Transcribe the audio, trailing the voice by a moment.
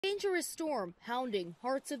Dangerous storm hounding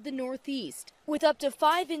parts of the Northeast, with up to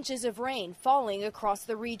 5 inches of rain falling across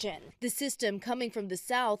the region. The system coming from the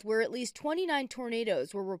south, where at least 29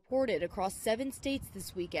 tornadoes were reported across 7 states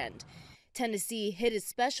this weekend. Tennessee hit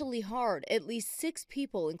especially hard. At least 6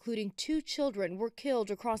 people, including 2 children, were killed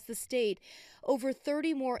across the state. Over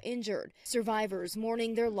 30 more injured. Survivors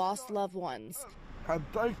mourning their lost loved ones. I'm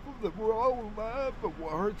thankful that we're all alive, but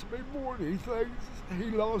what hurts me more than anything is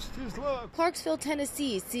he lost his life. Clarksville,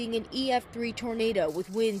 Tennessee, seeing an EF3 tornado with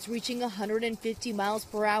winds reaching 150 miles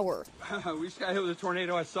per hour. We just got hit with a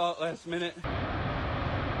tornado. I saw it last minute.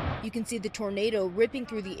 You can see the tornado ripping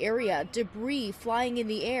through the area, debris flying in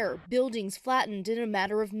the air, buildings flattened in a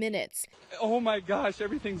matter of minutes. Oh my gosh,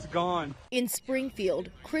 everything's gone. In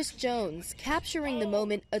Springfield, Chris Jones capturing the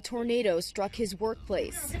moment a tornado struck his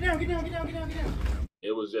workplace. Get down, get down, get down, get down, get down.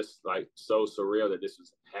 It was just like so surreal that this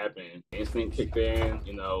was happening. Instinct kicked in,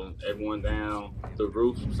 everyone down. The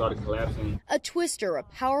roof started collapsing. A twister, a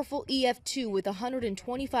powerful EF2 with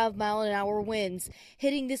 125-mile-an-hour winds,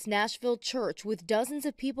 hitting this Nashville church with dozens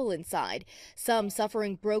of people inside. Some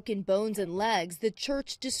suffering broken bones and legs. The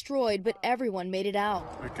church destroyed, but everyone made it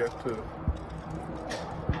out. We get to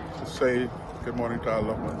say good morning to our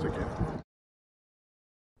loved ones again.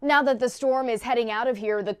 Now that the storm is heading out of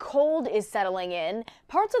here, the cold is settling in.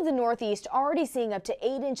 Parts of the Northeast already seeing up to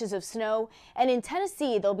 8 inches of snow, and in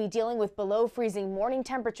Tennessee, they'll be dealing with below freezing morning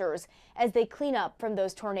temperatures as they clean up from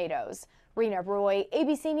those tornadoes. Rena Roy,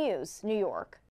 ABC News, New York.